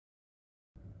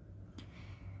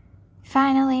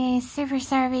Finally,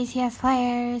 Superstar VTS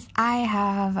players, I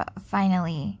have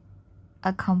finally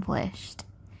accomplished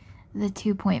the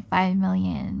 2.5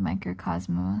 million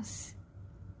microcosmos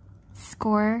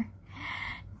score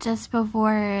just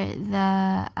before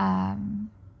the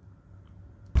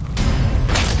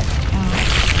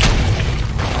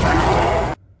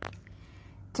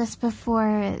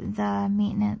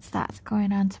maintenance that's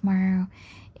going on tomorrow.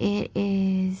 It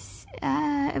is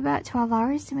about 12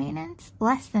 hours to maintenance,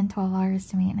 less than 12 hours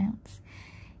to maintenance.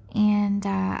 And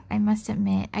I must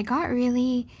admit, I got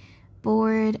really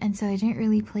bored, and so I didn't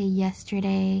really play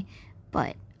yesterday.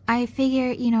 But I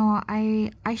figure, you know,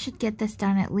 I should get this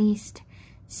done at least.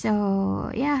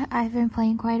 So yeah, I've been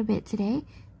playing quite a bit today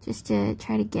just to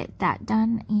try to get that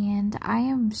done, and I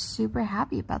am super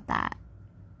happy about that.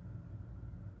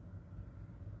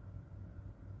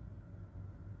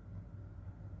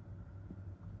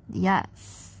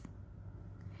 Yes.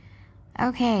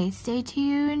 Okay, stay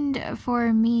tuned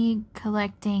for me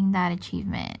collecting that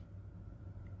achievement.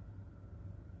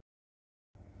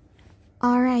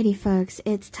 Alrighty folks,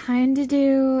 it's time to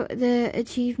do the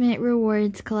achievement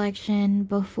rewards collection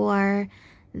before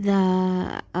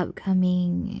the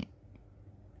upcoming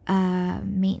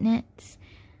maintenance.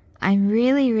 I'm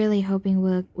really hoping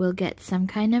we'll get some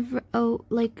kind of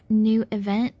like new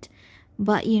event.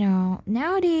 But, you know,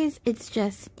 nowadays it's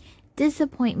just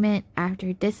disappointment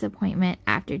after disappointment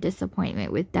after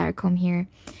disappointment with Dalcom here.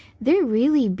 They're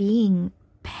really being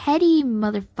petty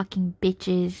motherfucking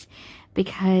bitches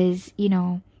because, you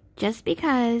know, just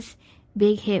because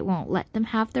Big Hit won't let them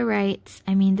have the rights.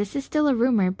 I mean, this is still a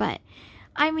rumor, but,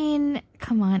 I mean,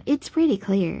 come on, it's pretty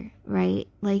clear, right?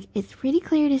 Like, it's pretty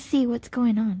clear to see what's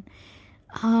going on.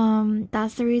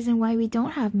 That's the reason why we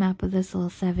don't have Map of the Soul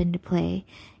 7 to play.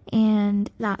 And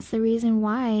that's the reason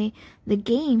why the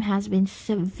game has been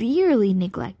severely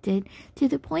neglected to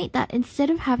the point that instead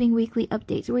of having weekly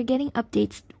updates, we're getting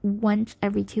updates once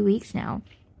every 2 weeks now.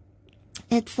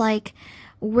 It's like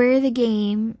we're the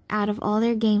game out of all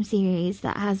their game series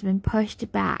that has been pushed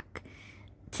back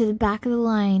to the back of the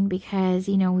line because,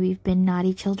 you know, we've been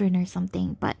naughty children or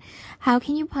something. But how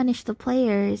can you punish the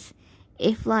players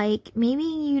if, like, maybe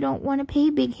you don't want to pay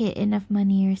Big Hit enough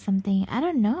money or something? I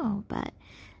don't know, but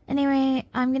anyway,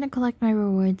 I'm gonna collect my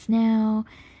rewards now,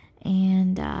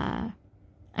 and I'm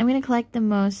gonna collect the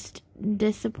most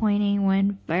disappointing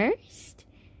one first,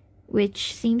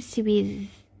 which seems to be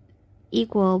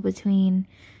equal between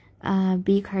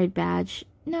B card badge.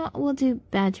 No, we'll do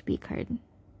badge B card.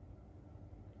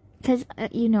 Because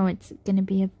you know it's gonna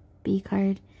be a B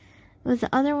card. With the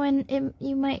other one,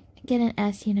 you might get an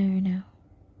S, you never know.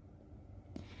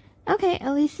 Okay,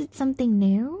 at least it's something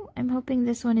new. I'm hoping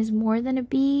this one is more than a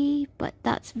B, but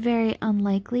that's very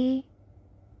unlikely.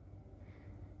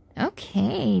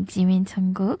 Okay, Jimin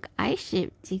Jungkook, I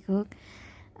ship Jikook.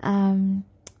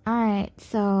 Alright,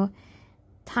 so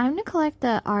time to collect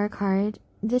the R card.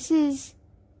 This is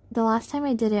the last time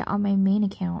I did it on my main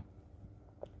account.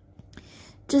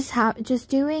 Just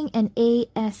doing an A,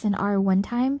 S, and R one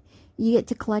time, you get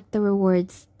to collect the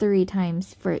rewards 3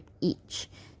 times for each.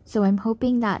 So I'm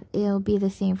hoping that it'll be the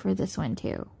same for this one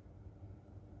too.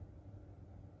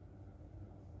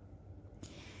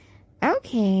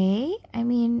 Okay, I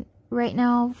mean, right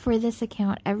now for this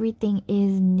account, everything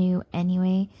is new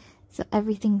anyway. So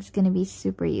everything's gonna be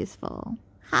super useful.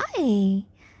 Hi!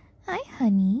 Hi,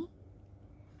 honey.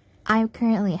 I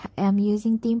currently am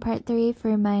using Theme Part 3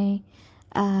 for my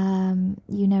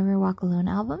You Never Walk Alone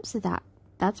album. So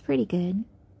that's pretty good.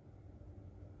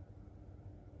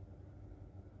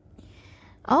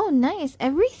 Oh, nice.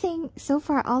 Everything so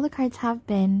far, all the cards have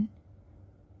been,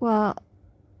 well,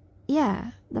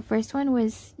 yeah. The first one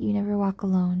was You Never Walk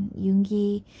Alone,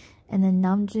 Yoongi, and then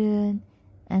Namjoon,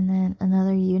 and then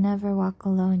another You Never Walk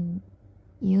Alone,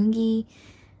 Yoongi.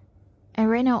 And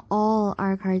right now, all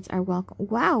our cards are welcome.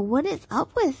 Wow, what is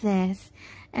up with this?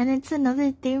 And it's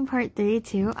another Theme Part 3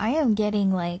 too. I am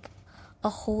getting like a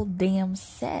whole damn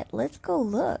set. Let's go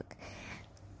look.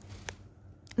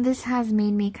 This has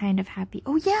made me kind of happy.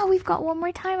 Oh yeah, we've got one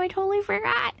more time. I totally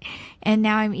forgot. And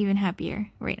now I'm even happier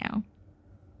right now.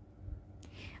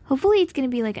 Hopefully it's going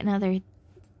to be like another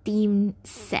theme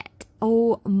set.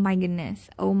 Oh my goodness.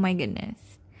 Oh my goodness.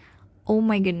 Oh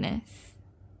my goodness.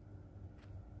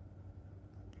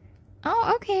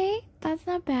 Oh, okay. That's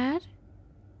not bad.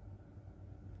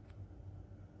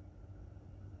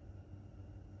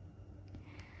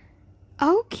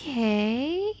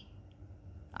 Okay.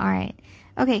 Alright.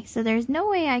 Okay, so there's no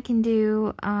way I can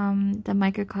do the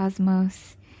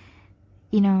microcosmos,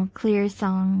 you know, clear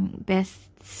song best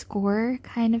score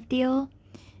kind of deal.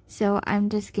 So I'm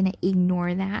just gonna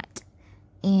ignore that.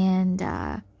 And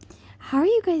how are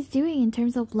you guys doing in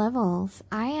terms of levels?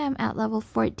 I am at level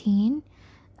 14.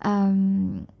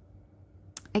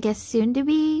 I guess soon to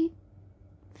be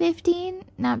 15.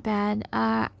 Not bad.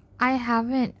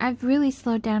 I've really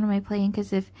slowed down on my playing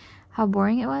because of how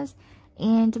boring it was.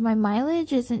 And my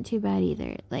mileage isn't too bad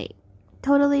either. Like,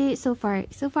 totally, so far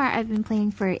I've been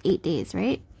playing for 8 days,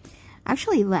 right?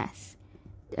 Actually less.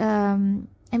 I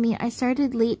mean, I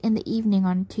started late in the evening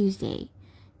on Tuesday.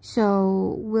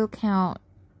 So we'll count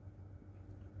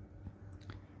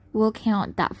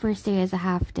that first day as a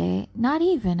half day. Not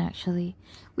even, actually.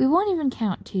 We won't even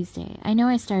count Tuesday. I know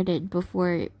I started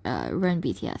before Run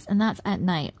BTS, and that's at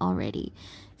night already.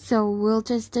 So we'll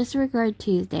just disregard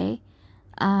Tuesday.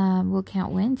 We'll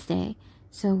count Wednesday.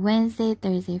 So Wednesday,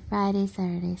 Thursday, Friday,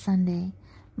 Saturday, Sunday,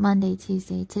 Monday,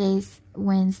 Tuesday. Today's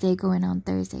Wednesday going on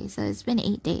Thursday. So it's been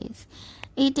 8 days.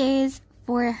 8 days,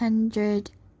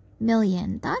 400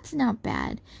 million. That's not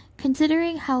bad.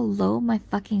 Considering how low my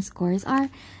fucking scores are,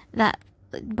 but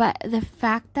the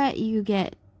fact that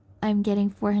I'm getting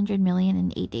 400 million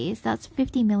in 8 days, that's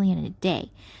 50 million a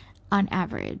day on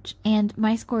average. And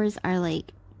my scores are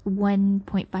like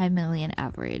 1.5 million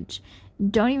average.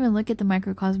 Don't even look at the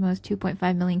microcosmos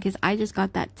 2.5 million because I just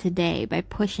got that today by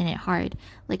pushing it hard.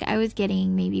 Like I was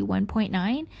getting maybe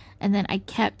 1.9 and then I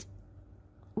kept,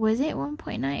 was it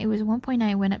 1.9? It was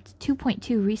 1.9, went up to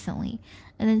 2.2 recently.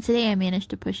 And then today I managed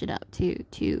to push it up to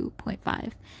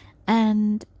 2.5.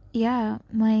 And yeah,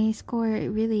 my score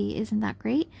really isn't that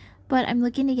great. But I'm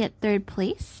looking to get 3rd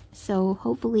place. So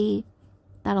hopefully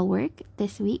that'll work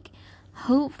this week.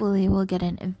 Hopefully we'll get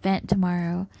an event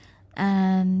tomorrow.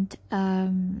 And,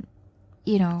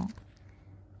 you know,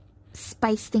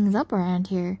 spice things up around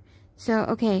here. So,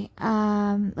 okay,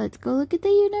 let's go look at the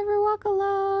You Never Walk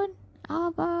Alone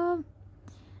album.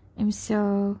 I'm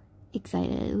so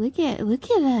excited. Look at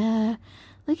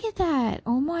that.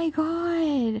 Oh my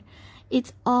god.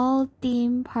 It's all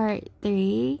theme part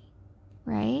 3,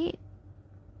 right?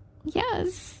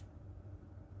 Yes.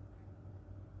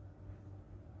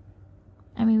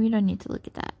 I mean, we don't need to look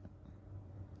at that.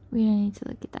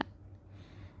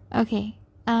 Okay.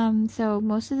 So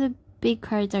most of the big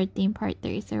cards are theme part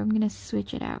 3, so I'm gonna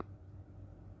switch it out.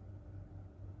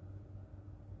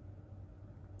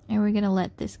 And we're gonna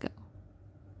let this go.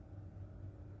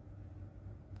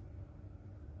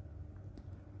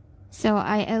 So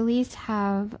I at least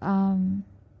have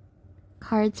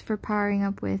cards for powering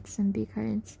up with some B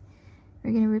cards.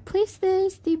 We're gonna replace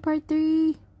this, theme part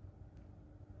 3.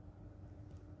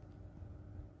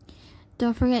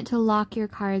 Don't forget to lock your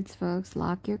cards, folks.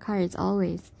 Lock your cards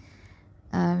always.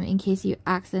 In case you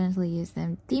accidentally use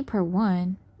them. Theme part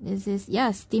 1. Is this?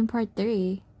 Yes, theme part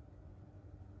 3.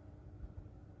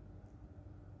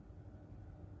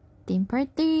 Theme part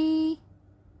 3.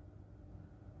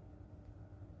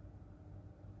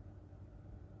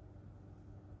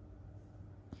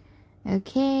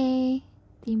 Okay.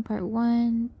 Theme part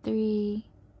 1, 3.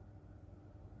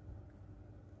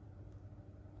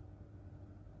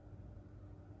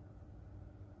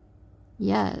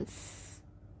 Yes.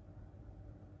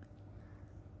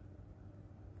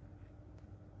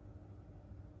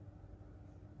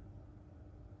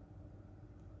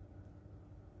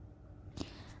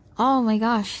 Oh my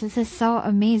gosh, this is so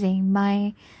amazing.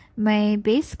 My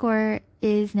base score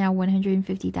is now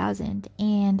 150,000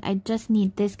 and I just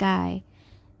need this guy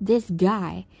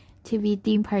to be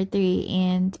theme part 3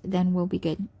 and then we'll be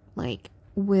good. Like,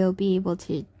 we'll be able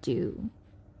to do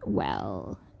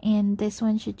well. And this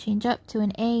one should change up to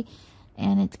an A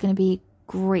and it's gonna be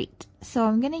great. So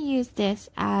I'm gonna use this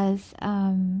as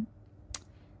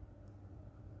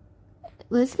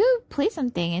let's go play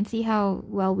something and see how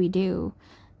well we do.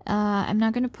 I'm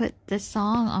not gonna put the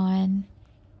song on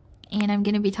and I'm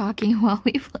gonna be talking while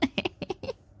we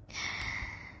play.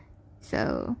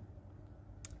 So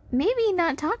maybe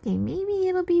not talking, maybe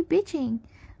it'll be bitching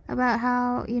about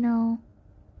how, you know,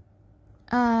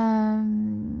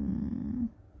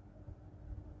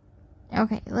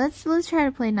 okay, let's try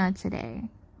to play Not Today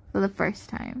for the first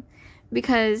time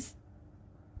because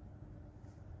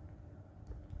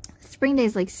Spring Day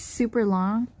is like super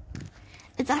long.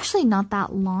 It's actually not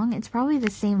that long. It's probably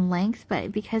the same length,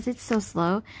 but because it's so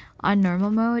slow on normal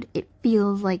mode, it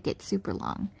feels like it's super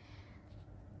long.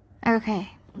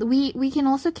 Okay, we can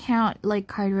also count like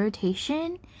card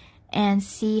rotation and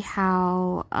see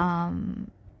how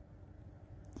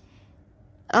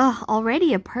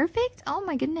already a perfect? Oh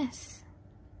my goodness.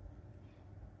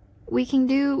 We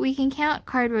can count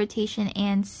card rotation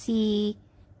and see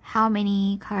how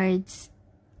many cards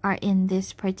are in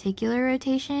this particular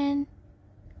rotation.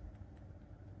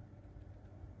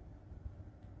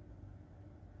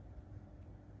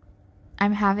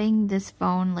 I'm having this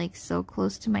phone like so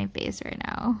close to my face right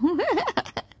now.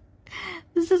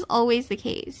 This is always the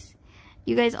case.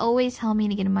 You guys always tell me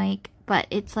to get a mic, but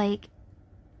it's like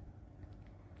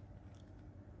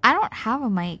I don't have a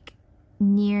mic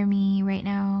near me right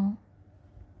now.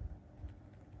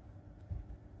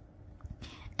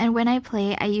 And when I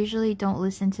play, I usually don't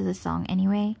listen to the song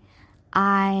anyway.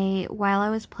 While I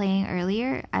was playing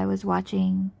earlier, I was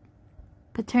watching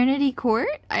Paternity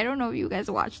Court. I don't know if you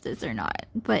guys watch this or not,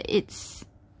 but it's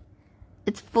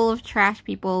full of trash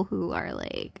people who are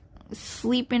like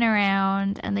sleeping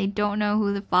around and they don't know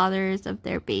who the fathers of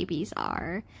their babies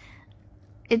are.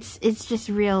 It's just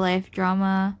real life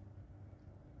drama.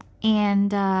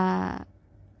 And I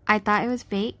thought it was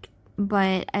fake,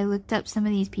 but I looked up some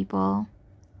of these people.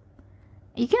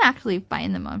 You can actually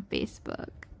find them on Facebook.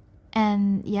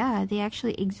 And yeah, they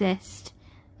actually exist.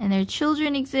 And their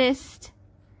children exist.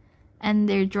 And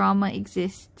their drama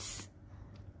exists.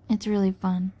 It's really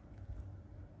fun.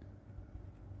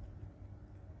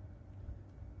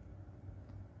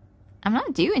 I'm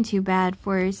not doing too bad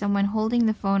for someone holding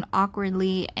the phone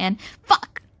awkwardly and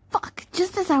fuck,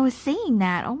 just as I was saying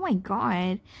that. Oh my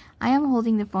god. I am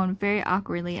holding the phone very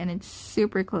awkwardly and it's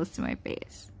super close to my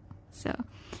face. So,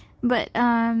 but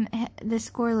the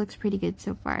score looks pretty good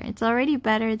so far. It's already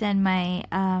better than my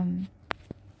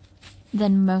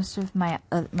than most of my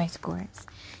scores.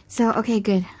 So, okay,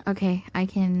 good. Okay, I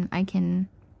can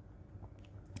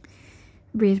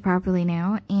breathe properly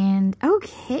now. And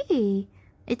okay.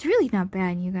 It's really not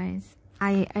bad, you guys.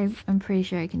 I'm pretty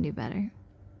sure I can do better.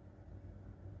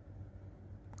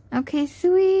 Okay,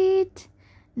 sweet.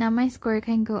 Now my score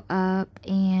can go up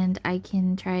and I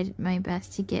can try my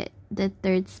best to get the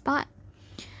 3rd spot.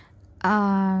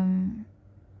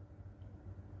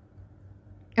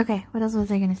 Okay, what else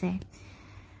was I gonna say?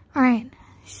 Alright,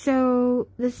 so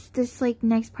this like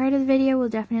next part of the video will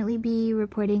definitely be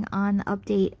reporting on the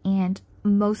update and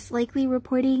most likely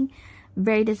reporting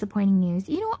very disappointing news.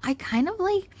 You know, I kind of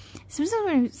like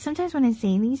sometimes when I'm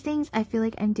saying these things, I feel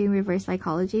like I'm doing reverse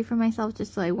psychology for myself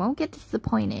just so I won't get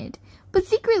disappointed. But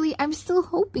secretly, I'm still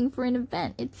hoping for an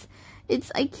event.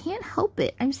 It's I can't help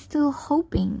it. I'm still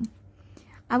hoping.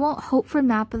 I won't hope for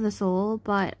Map of the Soul,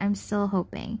 but I'm still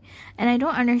hoping. And I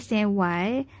don't understand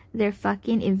why their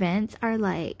fucking events are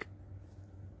like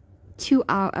 2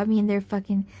 hours. I mean, their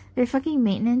fucking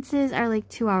maintenances are like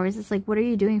 2 hours. It's like, what are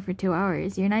you doing for 2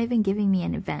 hours? You're not even giving me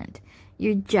an event.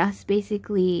 You're just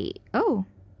basically, oh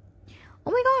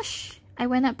my gosh, I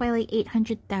went up by like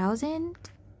 800,000.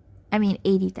 I mean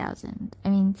 80,000. I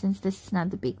mean, since this is not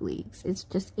the big leagues, it's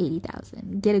just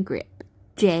 80,000. Get a grip,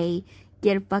 Jay.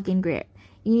 Get a fucking grip.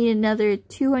 You need another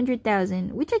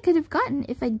 200,000, which I could have gotten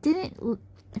if I didn't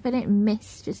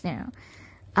miss just now.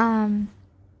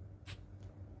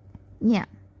 Yeah,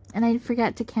 and I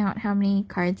forgot to count how many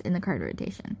cards in the card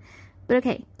rotation. But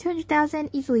okay,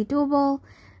 200,000, easily doable.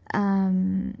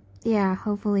 Yeah,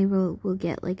 hopefully we'll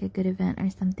get like a good event or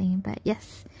something. But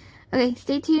yes, okay,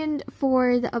 stay tuned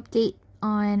for the update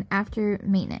on after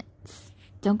maintenance.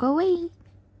 Don't go away.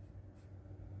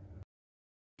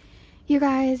 You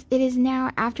guys, it is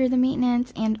now after the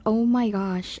maintenance, and oh my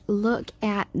gosh, look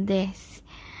at this.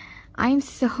 I'm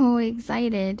so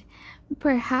excited.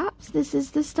 Perhaps this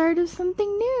is the start of something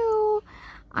new.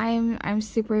 I'm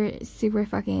super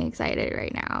fucking excited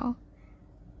right now.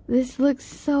 This looks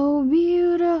so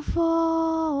beautiful.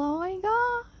 Oh my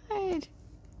god.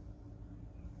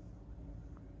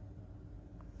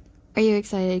 Are you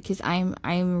excited? Because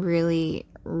I'm really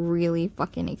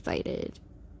fucking excited.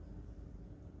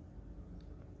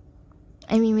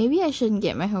 I mean, maybe I shouldn't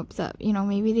get my hopes up. You know,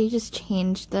 maybe they just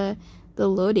changed the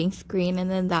loading screen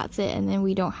and then that's it, and then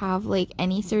we don't have like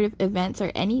any sort of events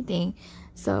or anything.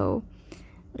 So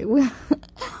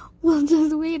we'll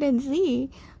just wait and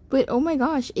see. But oh my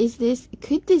gosh,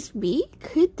 could this be?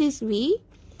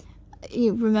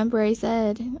 You remember I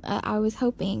said I was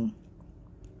hoping.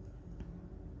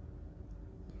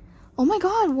 Oh my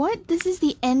god, what? This is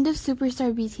the end of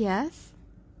Superstar BTS?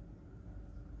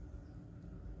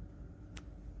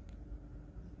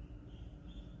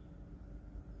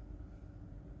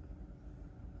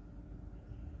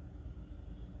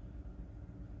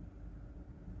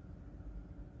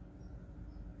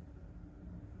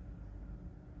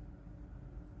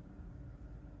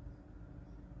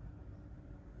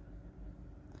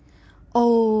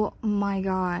 Oh my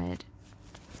god.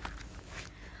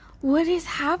 What is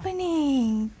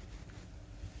happening?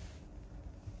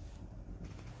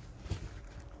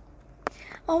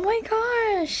 Oh my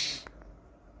gosh.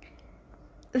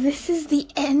 This is the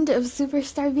end of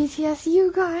Superstar BTS,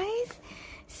 you guys.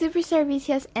 Superstar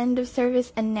BTS end of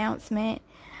service announcement.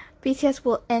 BTS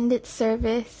will end its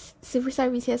service.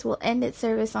 Superstar BTS will end its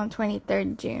service on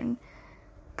 23rd June.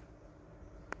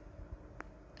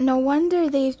 No wonder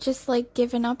they've just like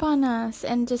given up on us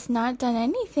and just not done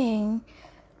anything.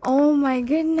 Oh my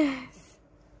goodness.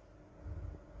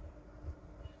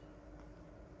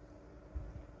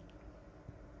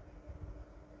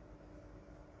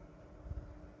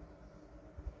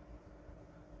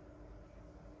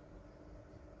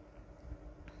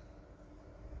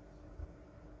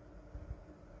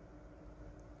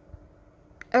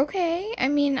 Okay, I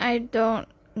mean, I don't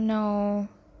know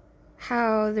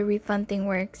how the refund thing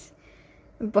works,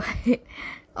 but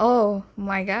oh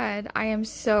my god, I am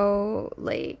so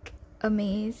like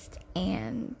amazed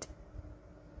and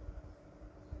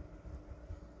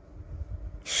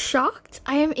shocked.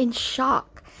 I am in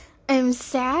shock. I'm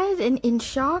sad and in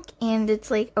shock, and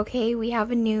it's like, okay, we have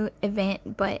a new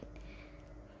event, but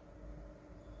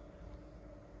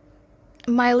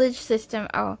mileage system,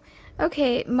 oh,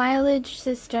 okay, mileage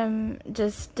system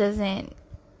just doesn't.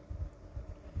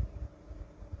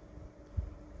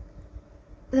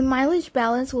 The mileage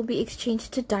balance will be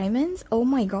exchanged to diamonds? Oh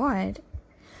my god.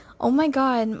 Oh my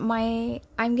god,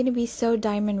 I'm gonna be so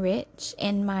diamond rich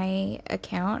in my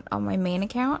account, on my main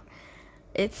account.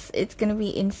 It's gonna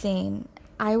be insane.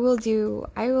 I will do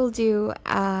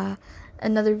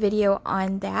another video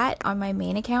on that on my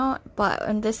main account, but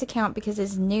on this account, because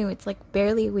it's new, it's like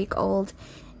barely a week old,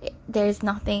 there's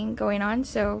nothing going on,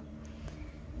 so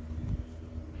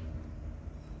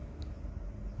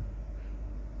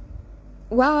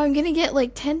wow, I'm gonna get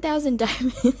like 10,000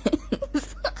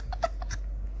 diamonds.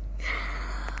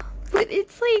 But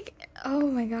it's like, oh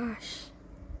my gosh.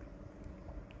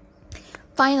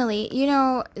 Finally, you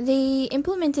know, they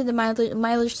implemented the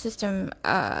mileage system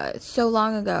so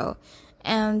long ago,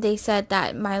 and they said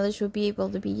that mileage would be able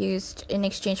to be used in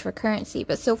exchange for currency,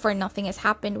 but so far nothing has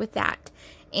happened with that.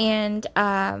 And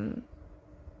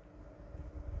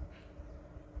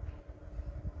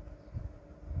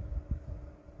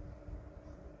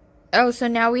oh, so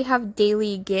now we have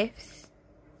daily gifts.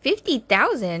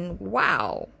 50,000?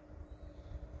 Wow.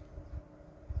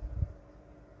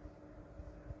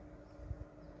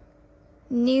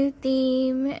 New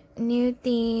theme,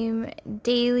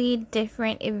 daily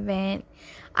different event.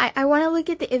 I want to look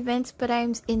at the events, but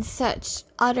I'm in such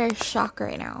utter shock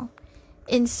right now.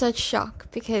 In such shock,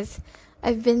 because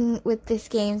I've been with this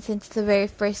game since the very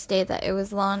first day that it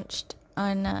was launched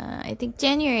on, I think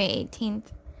January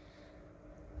 18th.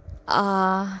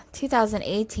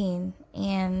 2018,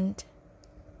 and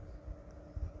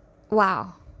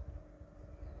wow,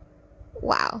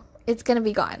 it's gonna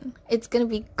be gone. It's gonna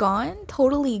be gone,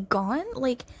 totally gone.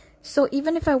 Like, so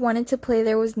even if I wanted to play,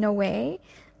 there was no way.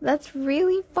 That's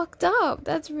really fucked up.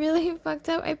 That's really fucked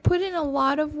up. I put in a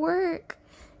lot of work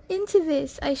into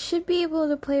this. I should be able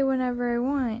to play whenever I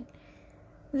want.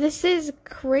 This is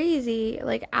crazy,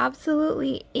 like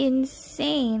absolutely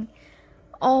insane.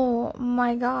 Oh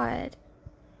my god.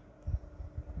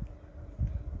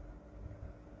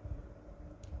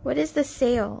 What is the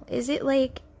sale? Is it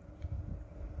like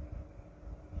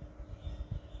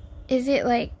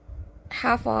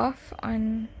half off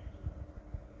on?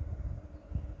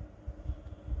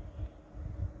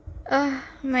 Oh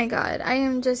my god.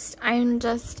 I'm just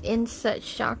in such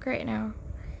shock right now.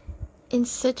 In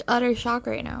such utter shock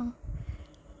right now.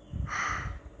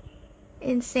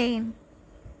 Insane.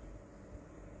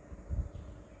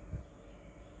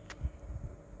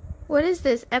 What is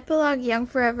this? Epilogue Young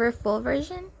Forever full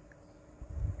version?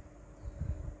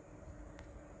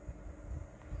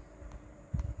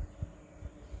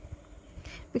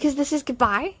 Because this is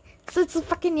goodbye? So it's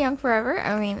fucking Young Forever?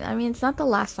 I mean it's not the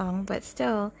last song, but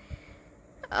still.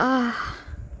 Oh,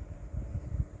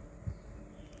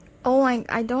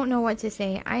 I don't know what to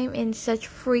say. I'm in such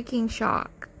freaking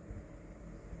shock.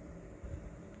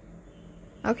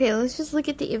 Okay, let's just look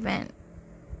at the event.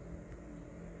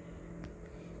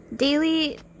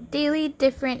 Daily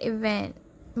different event.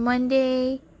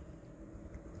 Monday.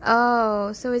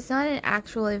 Oh, so it's not an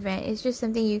actual event. It's just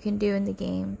something you can do in the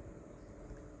game.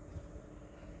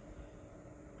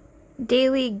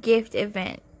 Daily gift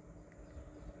event.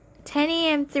 10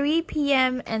 a.m., 3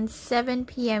 p.m., and 7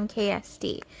 p.m.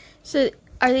 KST. So,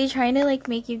 are they trying to, like,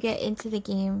 make you get into the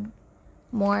game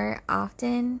more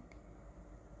often?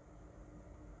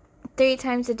 3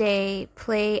 times a day,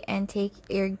 play and take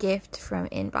your gift from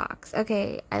inbox.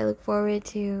 Okay, I look forward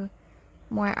to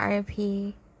more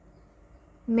RP.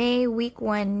 May week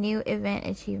 1 new event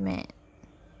achievement.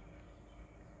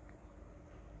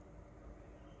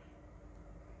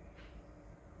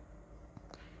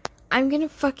 I'm gonna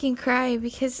fucking cry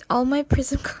because all my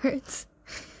prism cards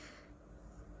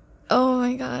Oh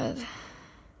my god.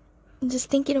 I'm just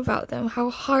thinking about them, how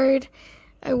hard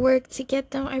I worked to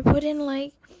get them. I put in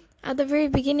like, at the very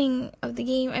beginning of the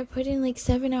game, I put in like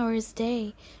 7 hours a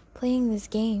day playing this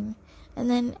game. And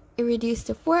then it reduced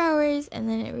to 4 hours, and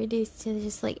then it reduced to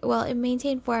just like, well, it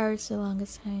maintained 4 hours for the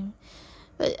longest time.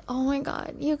 But oh my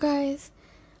god, you guys,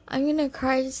 I'm gonna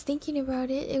cry just thinking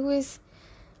about it. It was,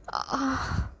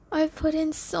 I put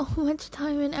in so much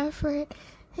time and effort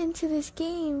into this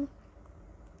game.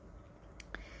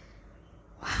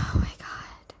 Wow, my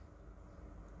god.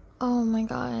 Oh my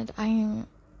god, I'm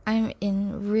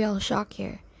in real shock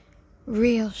here.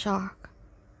 Real shock.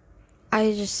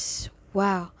 I just,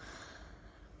 wow.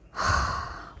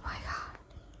 Oh my god.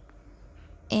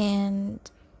 And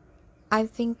I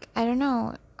think, I don't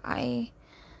know,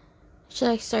 should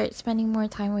I start spending more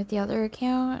time with the other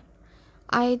account?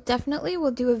 I definitely will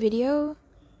do a video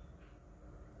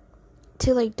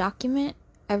to like document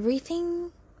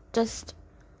everything, just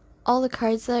all the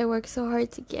cards that I worked so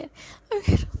hard to get. I'm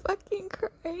gonna fucking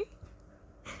cry.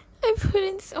 I put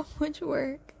in so much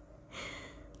work.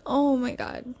 Oh my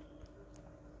god.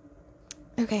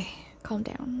 Okay, calm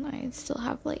down. I still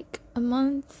have like a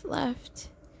month left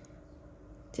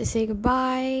to say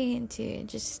goodbye and to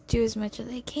just do as much as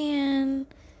I can.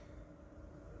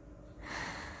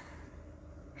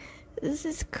 This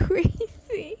is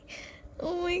crazy.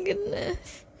 Oh my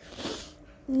goodness.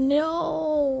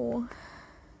 No.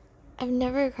 I've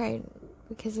never cried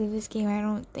because of this game, I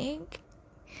don't think.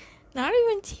 Not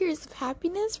even tears of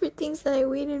happiness for things that I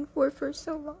waited for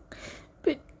so long.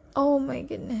 But, oh my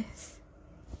goodness.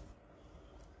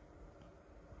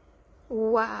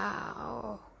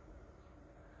 Wow.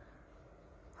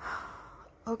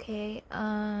 Okay,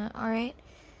 alright.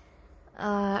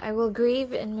 I will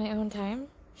grieve in my own time.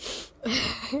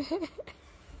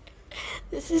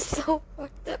 This is so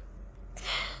fucked up.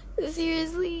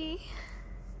 Seriously.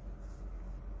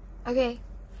 Okay.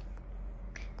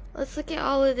 Let's look at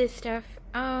all of this stuff.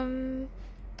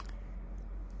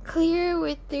 Clear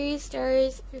with 3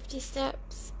 stars, 50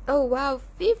 steps. Oh wow,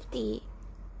 50.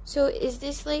 So is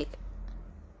this like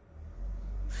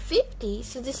 50?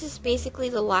 So this is basically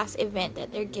the last event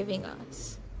that they're giving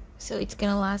us. So it's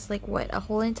gonna last like what, a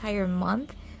whole entire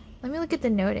month? Let me look at the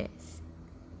notice.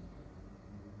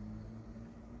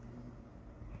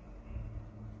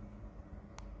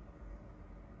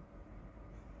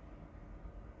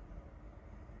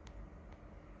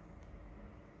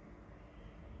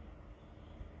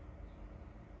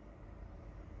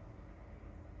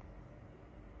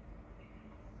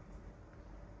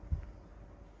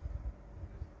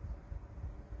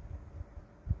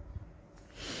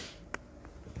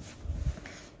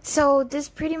 So this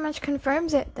pretty much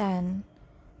confirms it then.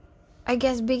 I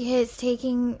guess Big Hit's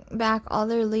taking back all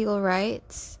their legal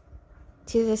rights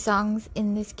to the songs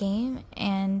in this game,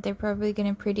 and they're probably going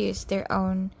to produce their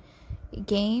own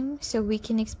game, so we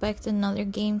can expect another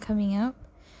game coming up.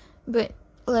 But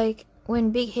like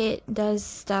when Big Hit does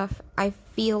stuff, I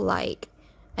feel like,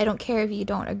 I don't care if you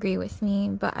don't agree with me,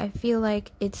 but I feel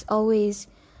like it's always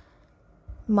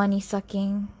money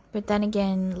sucking. But then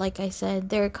again, like I said,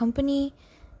 they're a company,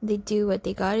 they do what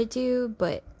they gotta do,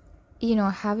 but you know,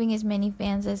 having as many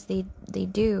fans as they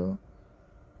do,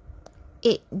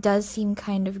 it does seem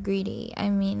kind of greedy. I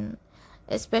mean,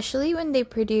 especially when they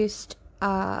produced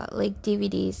like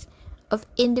DVDs of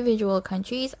individual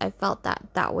countries, I felt that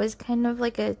that was kind of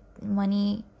like a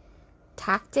money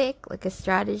tactic, like a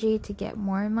strategy to get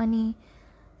more money.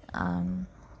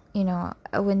 You know,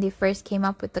 when they first came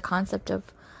up with the concept of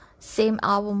same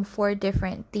album, 4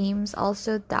 different themes,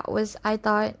 also that was, I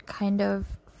thought, kind of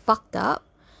fucked up,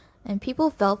 and people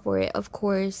fell for it. Of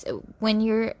course, when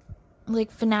you're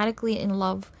like fanatically in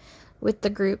love with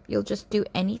the group, you'll just do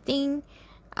anything.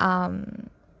 I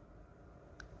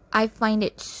find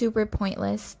it super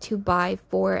pointless to buy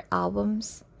 4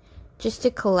 albums just to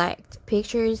collect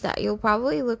pictures that you'll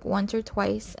probably look once or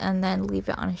twice and then leave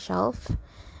it on a shelf.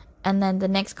 And then the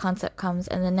next concept comes,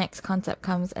 and the next concept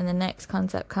comes, and the next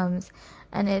concept comes,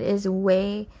 and it is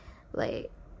way, like,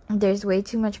 there's way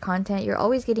too much content. You're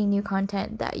always getting new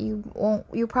content that you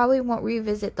probably won't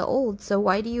revisit the old. So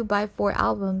why do you buy 4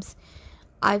 albums?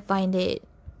 I find it,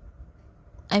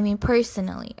 I mean,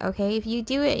 personally, okay, if you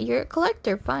do it, you're a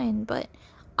collector, fine, but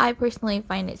I personally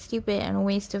find it stupid and a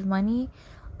waste of money,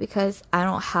 because I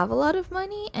don't have a lot of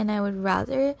money, and I would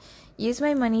rather use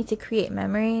my money to create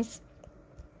memories,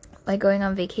 like going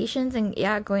on vacations and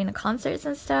going to concerts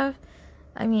and stuff.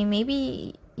 I mean,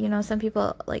 maybe, you know, some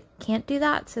people like can't do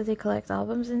that, so they collect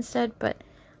albums instead, but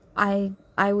I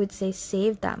would say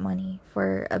save that money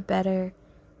for a better,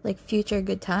 like, future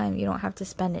good time. You don't have to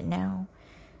spend it now.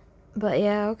 But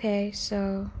yeah, okay,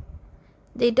 so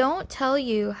they don't tell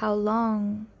you how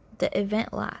long the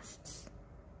event lasts.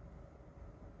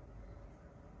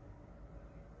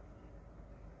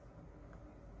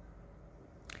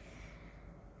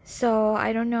 So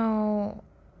I don't know.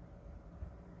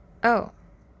 Oh.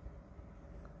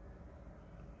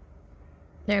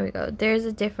 There we go. There's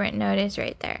a different notice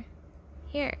right there.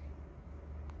 Here.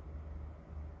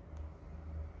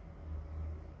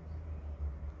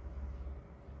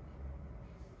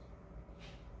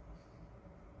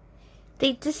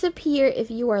 They disappear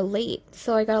if you are late.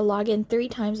 So I gotta log in 3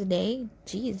 times a day.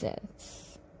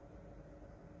 Jesus.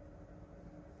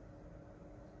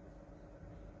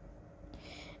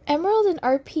 Emerald and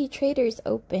RP traders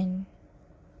open.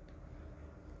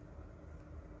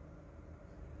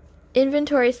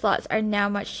 Inventory slots are now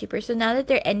much cheaper. So now that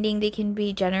they're ending, they can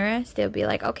be generous. They'll be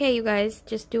like, okay, you guys,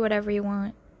 just do whatever you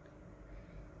want.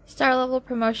 Star level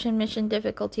promotion, mission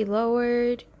difficulty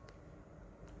lowered.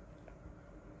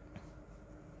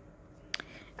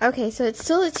 Okay, so it's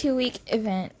still a 2-week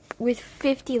event with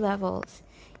 50 levels.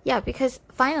 Yeah, because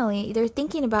finally, they're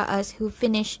thinking about us who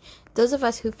finish, those of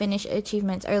us who finish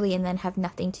achievements early and then have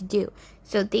nothing to do.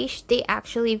 So they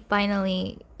actually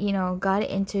finally, you know, got it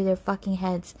into their fucking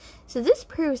heads. So this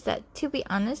proves that, to be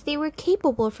honest, they were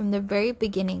capable from the very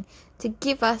beginning to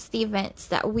give us the events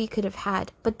that we could have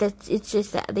had. But it's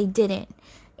just that they didn't.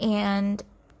 And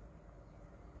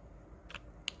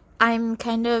I'm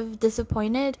kind of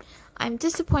disappointed. I'm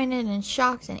disappointed and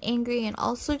shocked and angry and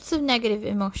all sorts of negative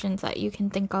emotions that you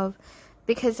can think of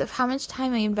because of how much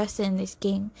time I invested in this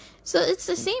game. So it's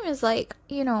the same as, like,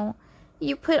 you know,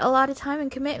 you put a lot of time and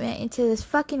commitment into this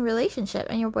fucking relationship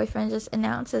and your boyfriend just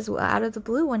announces out of the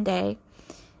blue one day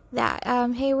that,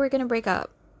 hey, we're gonna break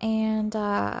up and,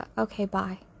 okay,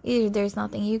 bye. There's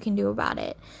nothing you can do about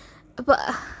it. But,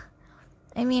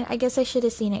 I mean, I guess I should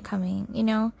have seen it coming, you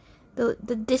know?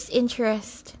 The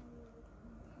disinterest,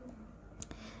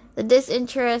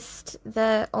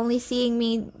 the only seeing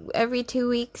me every 2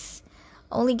 weeks,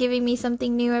 only giving me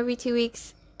something new every 2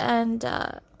 weeks, and,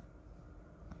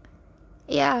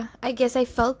 yeah, I guess I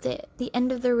felt it, the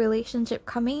end of the relationship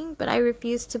coming, but I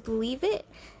refused to believe it.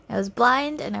 I was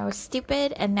blind, and I was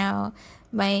stupid, and now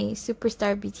my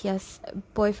superstar BTS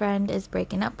boyfriend is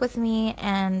breaking up with me,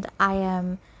 and I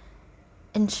am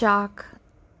in shock,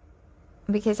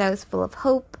 because I was full of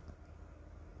hope,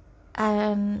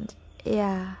 and,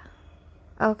 yeah,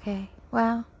 okay,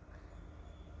 well,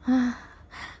 I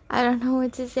don't know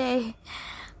what to say.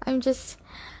 I'm just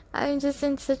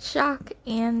in such shock,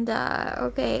 and,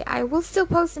 okay, I will still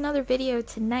post another video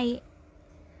tonight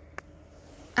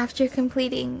after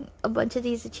completing a bunch of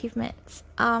these achievements.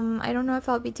 I don't know if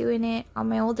I'll be doing it on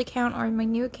my old account or my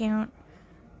new account.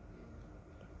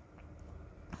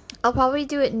 I'll probably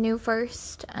do it new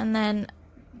first, and then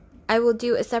I will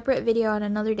do a separate video on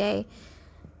another day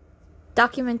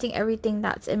documenting everything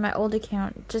that's in my old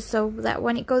account, just so that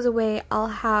when it goes away, I'll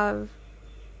have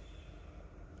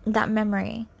that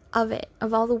memory of it,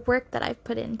 of all the work that I've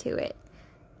put into it.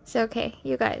 So, okay,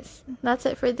 you guys, that's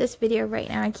it for this video right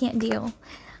now. I can't deal.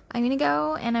 I'm gonna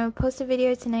go, and I'll post a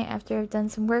video tonight after I've done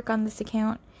some work on this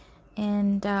account,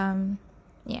 and,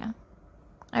 yeah.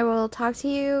 I will talk to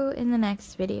you in the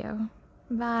next video.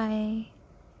 Bye.